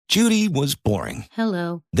Judy was boring.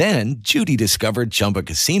 Hello. Then Judy discovered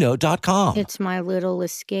ChumbaCasino.com. It's my little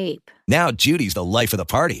escape. Now Judy's the life of the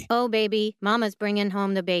party. Oh, baby, mama's bringing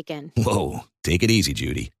home the bacon. Whoa, take it easy,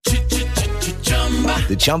 Judy.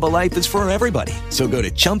 The Chumba life is for everybody. So go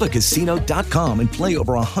to ChumbaCasino.com and play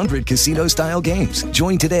over 100 casino-style games.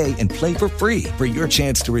 Join today and play for free for your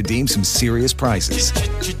chance to redeem some serious prizes.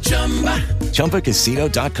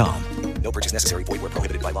 ChumbaCasino.com. No purchase necessary. Void where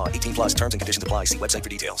prohibited by law. 18 plus terms and conditions apply. See website for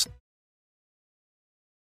details.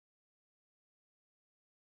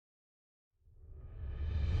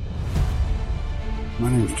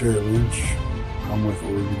 My name is Terry Lynch. I'm with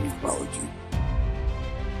Oregon Ufology.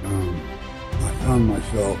 I found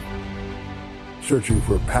myself searching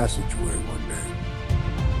for a passageway one day.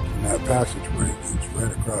 And that passageway leads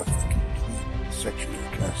right across the complete section of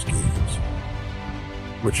the Cascades,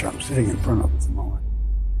 which I'm sitting in front of at the moment.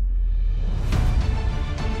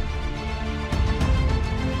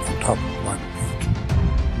 On top of Lima Peak.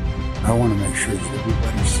 I want to make sure that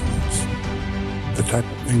everybody sees the type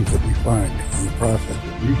of things that we find in the process of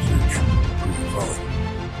research for ufology.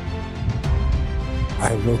 I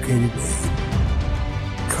have located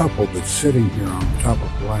a couple that's sitting here on the top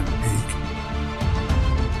of Lima Peak.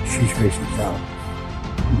 She's facing south.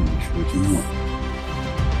 He's facing north.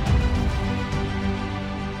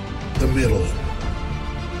 The Middle,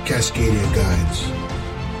 Cascadia Guides,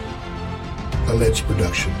 a Let's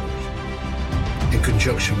production, in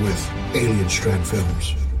conjunction with Alien Strand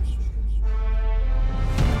Films.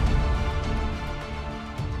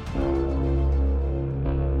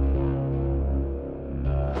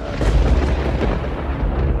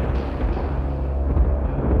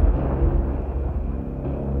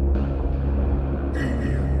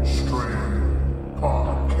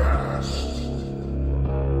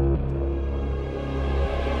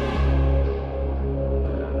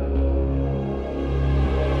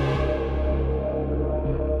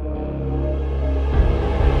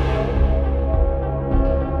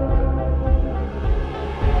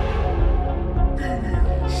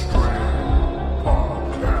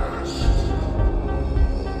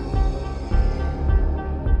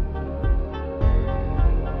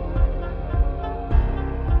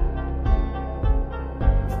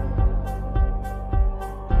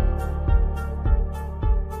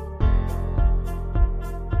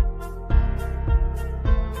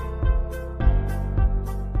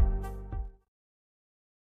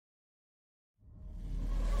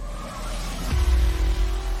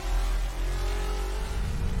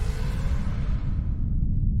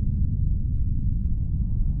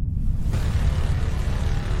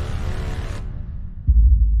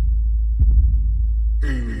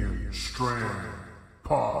 Alien Strand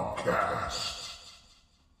Podcast.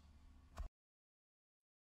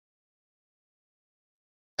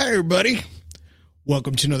 Hi, everybody.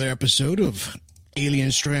 Welcome to another episode of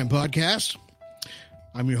Alien Strand Podcast.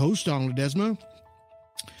 I'm your host, Donald Ledesma,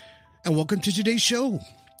 and welcome to today's show.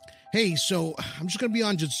 Hey, so I'm just going to be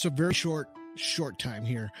on just a very short time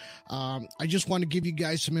here. I just want to give you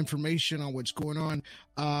guys some information on what's going on.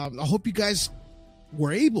 I hope you guys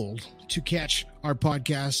were able to catch our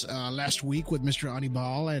podcast last week with Mr.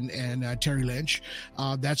 Anibal and Terry Lynch.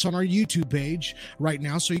 That's on our YouTube page right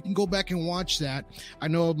now, so you can go back and watch that. I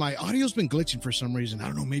know my audio's been glitching for some reason. I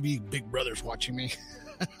don't know, maybe Big Brother's watching me.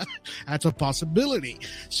 That's a possibility.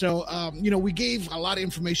 So, we gave a lot of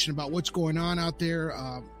information about what's going on out there,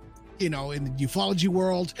 in the ufology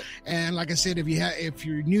world. And like I said, if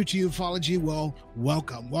you're new to ufology, well,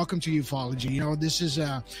 welcome to ufology. This is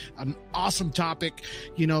an awesome topic,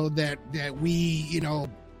 that we,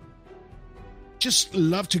 just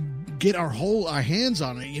love to get our hands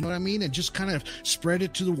on it, you know what I mean? And just kind of spread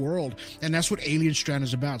it to the world. And that's what Alien Strand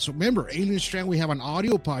is about. So remember, Alien Strand, we have an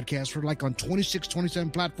audio podcast for on 26, 27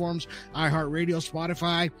 platforms, iHeartRadio,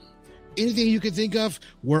 Spotify, anything you can think of,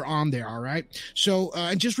 we're on there. All right. So,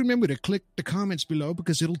 and just remember to click the comments below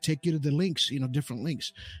because it'll take you to the links, different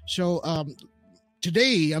links. So,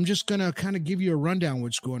 today I'm just going to kind of give you a rundown of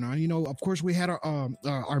what's going on. Of course we had our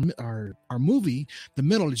movie, The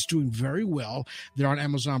Middle, is doing very well. They're on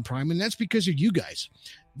Amazon Prime, and that's because of you guys.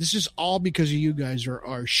 This is all because of you guys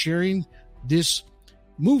are sharing this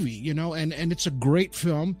movie, and it's a great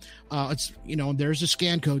film. It's, there's a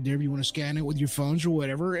scan code there if you want to scan it with your phones or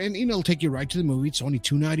whatever, and it'll take you right to the movie. It's only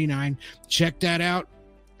 $2.99. Check that out.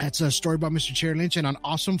 That's a story by Mr. Terry Lynch and an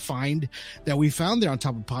awesome find that we found there on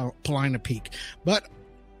top of Lima Peak. But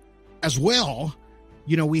as well,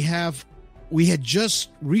 we had just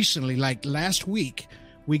recently, like last week,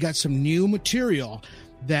 we got some new material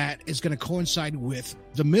that is going to coincide with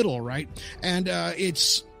The Middle, right? And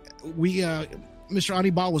Mr.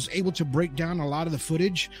 Anibal was able to break down a lot of the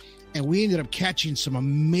footage, and we ended up catching some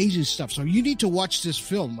amazing stuff. So you need to watch this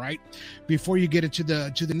film, right, before you get into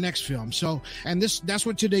the next film. So, and that's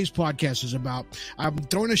what today's podcast is about. I'm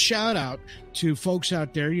throwing a shout out to folks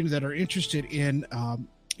out there, that are interested in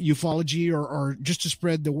ufology or just to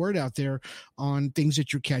spread the word out there on things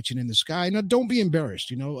that you're catching in the sky. Now, don't be embarrassed.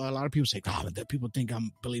 A lot of people say, that people think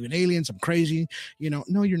I'm believing aliens, I'm crazy.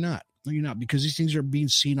 No, you're not. No, you're not, because these things are being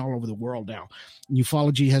seen all over the world now.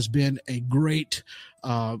 Ufology has been a great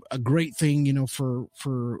thing,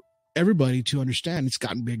 for everybody to understand. It's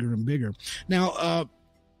gotten bigger and bigger. Now,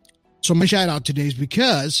 so my shout out today is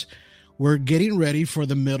because we're getting ready for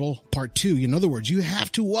the middle part 2. In other words, you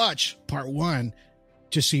have to watch part 1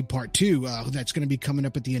 to see part 2. That's going to be coming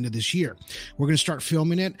up at the end of this year. We're going to start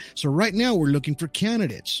filming it. So right now we're looking for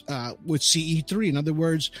candidates with CE3. In other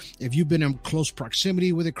words, if you've been in close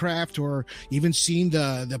proximity with a craft or even seen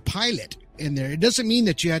the pilot in there, it doesn't mean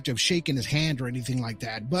that you have to have shaken his hand or anything like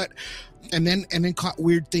that, but and then caught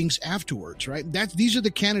weird things afterwards, right? These are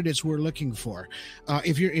the candidates we're looking for.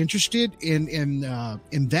 If you're interested in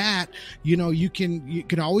that, you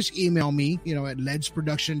can always email me, at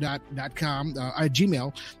ledsproduction.com at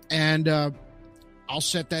Gmail, and I'll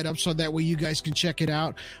set that up so that way you guys can check it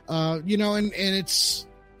out. And it's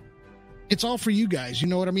all for you guys. You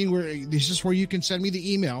know what I mean? This is where you can send me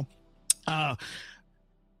the email.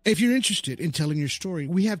 If you're interested in telling your story,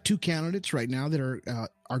 we have 2 candidates right now that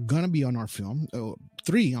are going to be on our film.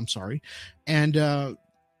 3, I'm sorry. And,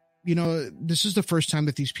 this is the first time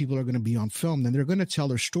that these people are going to be on film, and they're going to tell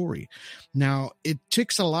their story. Now, it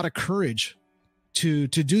takes a lot of courage to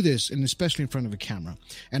do this, and especially in front of a camera.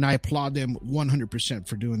 And I applaud them 100%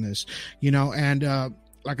 for doing this, and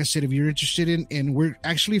like I said, if you're interested in we're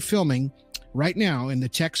actually filming right now in the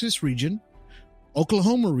Texas region,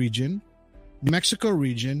 Oklahoma region, New Mexico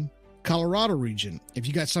region, Colorado region. If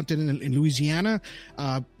you got something in Louisiana,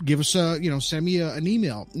 give us send me an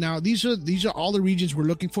email. Now, these are all the regions we're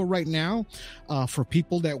looking for right now for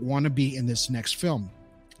people that want to be in this next film.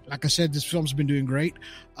 Like I said, this film's been doing great.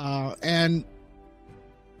 And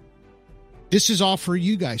this is all for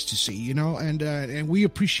you guys to see, and we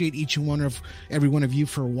appreciate every one of you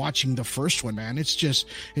for watching the first one, man. It's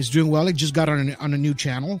doing well. It just got on a new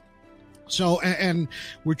channel. So, and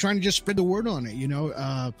we're trying to just spread the word on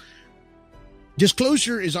it,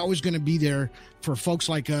 Disclosure is always going to be there for folks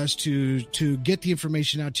like us to get the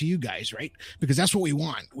information out to you guys, right? Because that's what we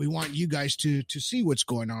want. We want you guys to see what's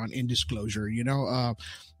going on in disclosure,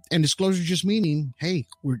 and disclosure just meaning, hey,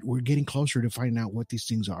 we're getting closer to finding out what these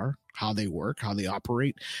things are, how they work, how they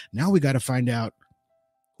operate. Now we got to find out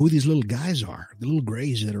who these little guys are, the little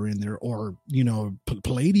grays that are in there, or,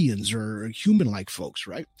 Palladians or human-like folks,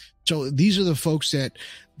 right? So these are the folks that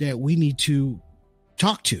we need to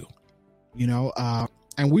talk to,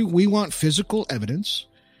 and we want physical evidence.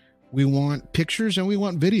 We want pictures and we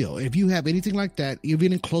want video. If you have anything like that,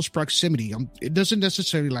 even in close proximity, it doesn't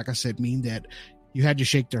necessarily, like I said, mean that you had to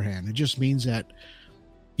shake their hand. It just means that,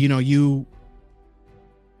 you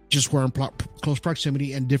just were in close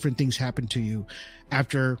proximity and different things happened to you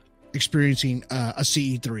after experiencing a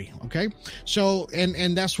CE3. Okay. So,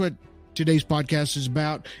 and that's what today's podcast is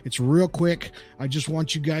about. It's real quick. I just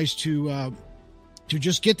want you guys to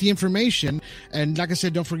just get the information. And like I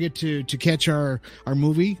said, don't forget to catch our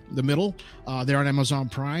movie, The Middle. They're on Amazon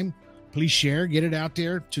Prime. Please share, get it out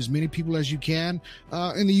there to as many people as you can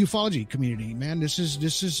in the ufology community, man. This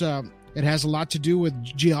is it has a lot to do with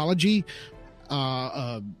geology,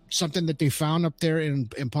 something that they found up there in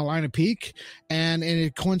Paulina Peak, and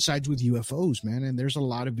it coincides with UFOs, man. And there's a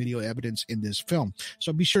lot of video evidence in this film.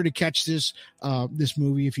 So be sure to catch this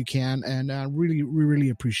movie if you can, and we really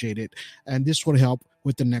appreciate it. And this will help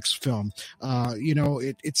with the next film.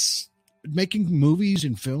 It's making movies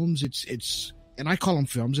and films. It's and I call them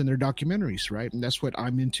films, and they're documentaries, right? And that's what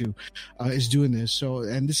I'm into, is doing this. So,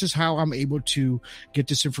 and this is how I'm able to get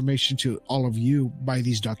this information to all of you by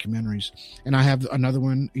these documentaries. And I have another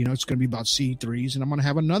one, it's going to be about C3s, and I'm going to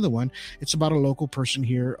have another one. It's about a local person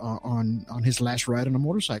here on his last ride on a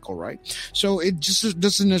motorcycle, right? So it just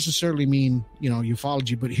doesn't necessarily mean,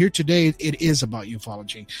 ufology, but here today it is about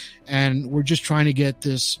ufology. And we're just trying to get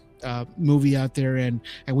this movie out there, and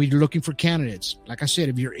we're looking for candidates. Like I said,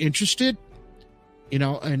 if you're interested,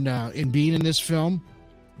 in being in this film,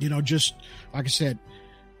 just like I said,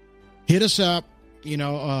 hit us up,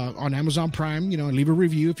 on Amazon Prime, leave a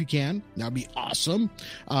review if you can. That'd be awesome.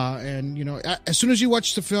 And, as soon as you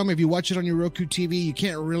watch the film, if you watch it on your Roku TV, you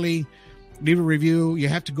can't really leave a review. You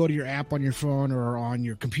have to go to your app on your phone or on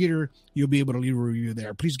your computer. You'll be able to leave a review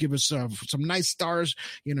there. Please give us some nice stars,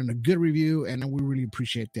 and a good review, and we really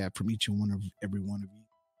appreciate that from each and every one of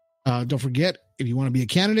you. Don't forget, if you want to be a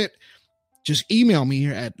candidate, just email me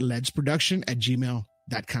here at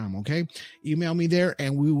ledsproduction@gmail.com. Okay, email me there,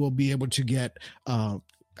 and we will be able to get.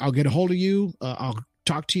 I'll get a hold of you. I'll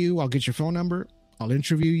talk to you. I'll get your phone number. I'll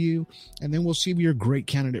interview you, and then we'll see if you're a great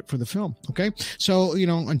candidate for the film. Okay. So,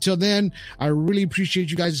 until then, I really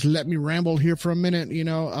appreciate you guys letting me ramble here for a minute,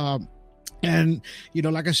 and,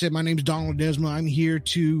 like I said, my name's Donald Ledesma. I'm here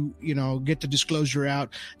to, get the disclosure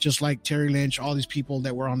out, just like Terry Lynch, all these people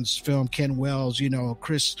that were on this film, Ken Wells,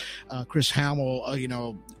 Chris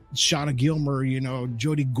Hamill, Shauna Gilmer,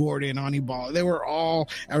 Jody Gordon, Anibal. They were all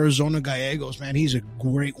Arizona Gallegos, man. He's a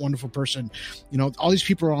great, wonderful person. All these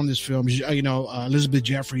people are on this film. Elizabeth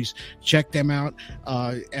Jeffries. Check them out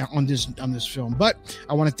on this film. But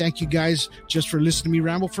I want to thank you guys just for listening to me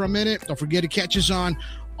ramble for a minute. Don't forget to catch us on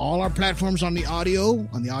all our platforms on the audio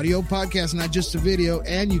podcast, not just the video.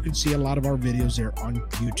 And you can see a lot of our videos there on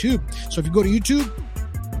YouTube. So if you go to YouTube,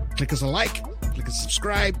 click us a like, click a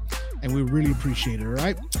subscribe, and we really appreciate it. All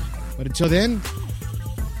right. But until then, you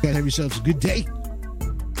guys have yourselves a good day.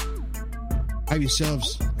 Have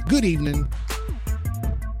yourselves a good evening.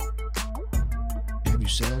 Have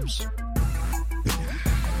yourselves a good night.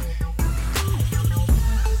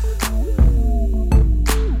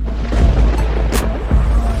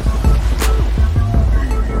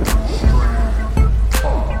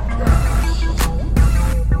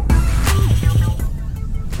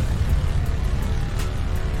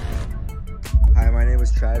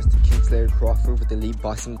 Travis the Kingslayer Crawford with the Elite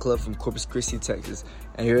Boxing Club from Corpus Christi, Texas,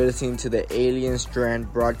 and you're listening to the Alien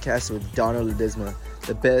Strand broadcast with Donald Ledesma,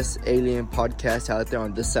 the best alien podcast out there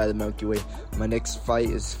on this side of the Milky Way. My next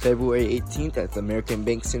fight is February 18th at the American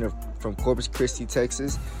Bank Center from Corpus Christi,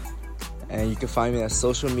 Texas, and you can find me on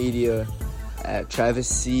social media at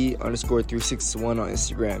TravisC_361 on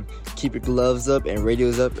Instagram. Keep your gloves up and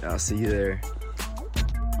radios up, and I'll see you there.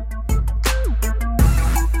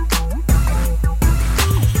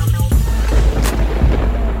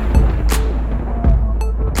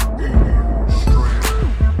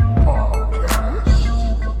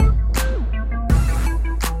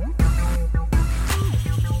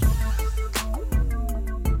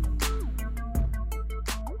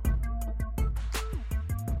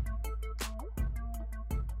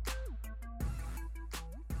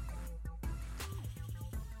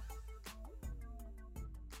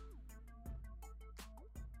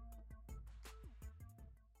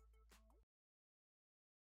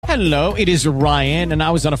 Hello, it is Ryan, and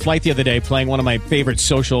I was on a flight the other day playing one of my favorite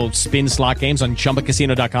social spin slot games on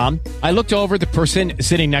ChumbaCasino.com. I looked over at the person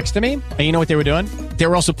sitting next to me, and you know what they were doing? They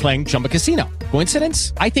were also playing Chumba Casino.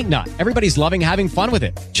 Coincidence? I think not. Everybody's loving having fun with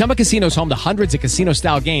it. Chumba Casino is home to hundreds of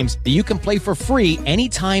casino-style games that you can play for free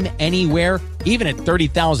anytime, anywhere, even at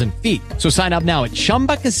 30,000 feet. So sign up now at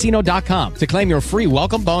ChumbaCasino.com to claim your free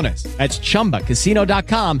welcome bonus. That's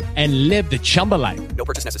ChumbaCasino.com and live the Chumba life. No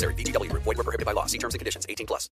purchase necessary. VGW. Void where prohibited by law. See terms and conditions. 18+.